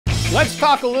Let's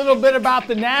talk a little bit about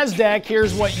the NASDAQ.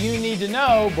 Here's what you need to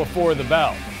know before the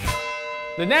bell.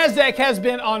 The NASDAQ has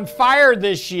been on fire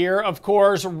this year, of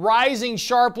course, rising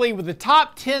sharply with the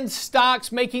top 10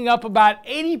 stocks making up about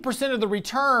 80% of the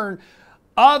return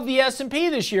of the S&P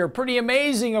this year. Pretty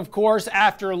amazing, of course,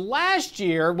 after last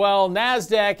year. Well,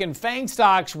 NASDAQ and FAANG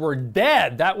stocks were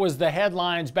dead. That was the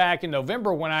headlines back in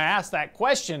November when I asked that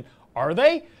question. Are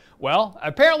they? Well,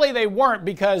 apparently they weren't,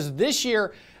 because this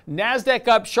year NASDAQ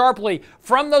up sharply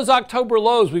from those October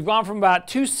lows. We've gone from about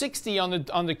 260 on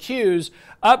the Qs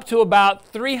up to about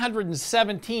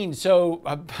 317. So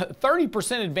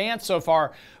 30% advance so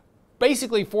far,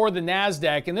 basically for the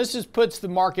NASDAQ. And this just puts the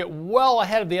market well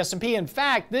ahead of the S&P. In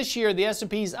fact, this year the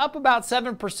S&P is up about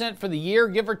 7% for the year,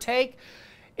 give or take.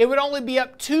 It would only be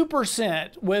up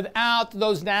 2% without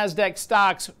those NASDAQ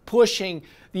stocks pushing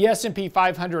the S&P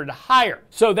 500 higher.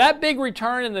 So that big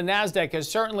return in the NASDAQ has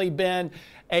certainly been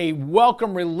a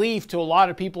welcome relief to a lot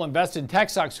of people invested in tech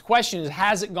stocks. The question is,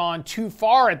 has it gone too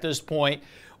far at this point?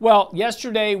 Well,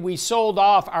 yesterday we sold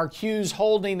off our Qs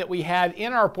holding that we had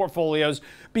in our portfolios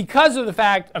because of the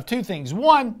fact of two things.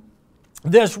 One,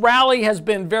 this rally has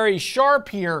been very sharp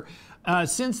here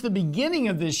since the beginning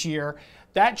of this year.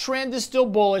 That trend is still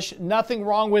bullish, nothing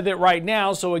wrong with it right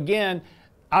now. So again,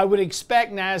 I would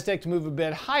expect NASDAQ to move a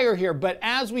bit higher here, but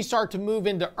as we start to move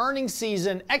into earnings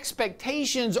season,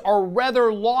 expectations are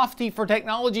rather lofty for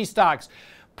technology stocks.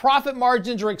 Profit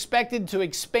margins are expected to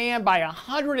expand by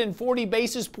 140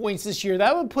 basis points this year.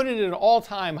 That would put it at an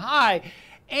all-time high,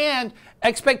 and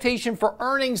expectation for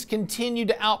earnings continue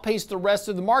to outpace the rest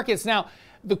of the markets. Now,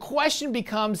 the question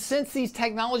becomes, since these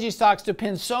technology stocks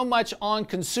depend so much on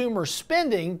consumer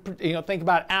spending, think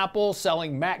about Apple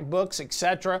selling MacBooks,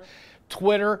 etc.,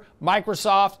 Twitter,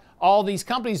 Microsoft, all these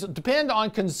companies depend on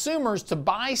consumers to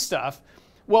buy stuff.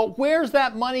 Well, where's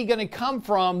that money going to come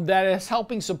from that is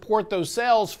helping support those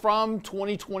sales from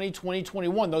 2020,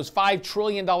 2021? Those $5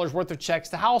 trillion worth of checks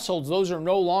to households, those are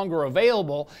no longer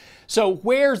available. So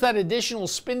where's that additional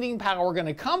spending power going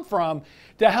to come from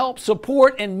to help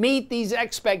support and meet these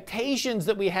expectations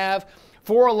that we have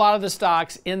for a lot of the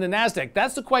stocks in the NASDAQ?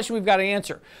 That's the question we've got to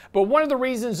answer. But one of the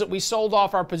reasons that we sold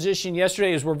off our position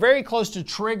yesterday is we're very close to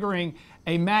triggering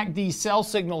a MACD sell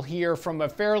signal here from a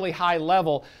fairly high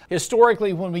level.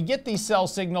 Historically, when we get these sell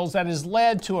signals, that has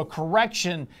led to a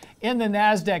correction in the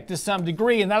NASDAQ to some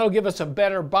degree, and that'll give us a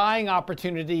better buying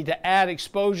opportunity to add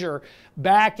exposure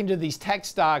back into these tech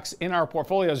stocks in our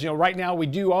portfolios. Right now we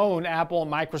do own Apple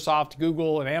and Microsoft,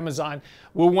 Google and Amazon.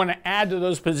 We'll want to add to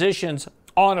those positions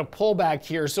on a pullback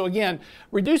here. So again,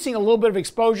 reducing a little bit of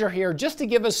exposure here just to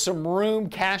give us some room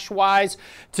cash-wise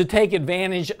to take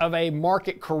advantage of a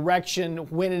market correction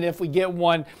when and if we get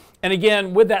one. And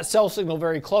again, with that sell signal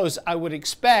very close, I would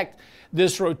expect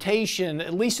this rotation,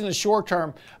 at least in the short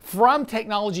term, from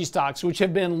technology stocks, which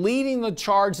have been leading the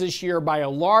charge this year by a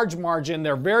large margin.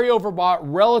 They're very overbought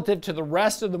relative to the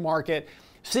rest of the market.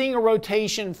 Seeing a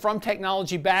rotation from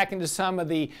technology back into some of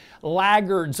the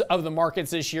laggards of the markets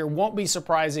this year won't be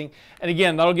surprising. And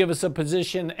again, that'll give us a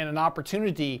position and an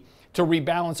opportunity to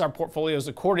rebalance our portfolios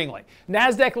accordingly.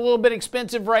 NASDAQ a little bit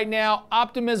expensive right now.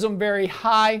 Optimism very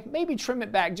high. Maybe trim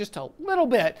it back just a little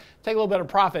bit. Take a little bit of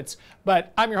profits.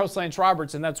 But I'm your host, Lance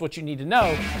Roberts, and that's what you need to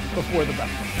know before the bell.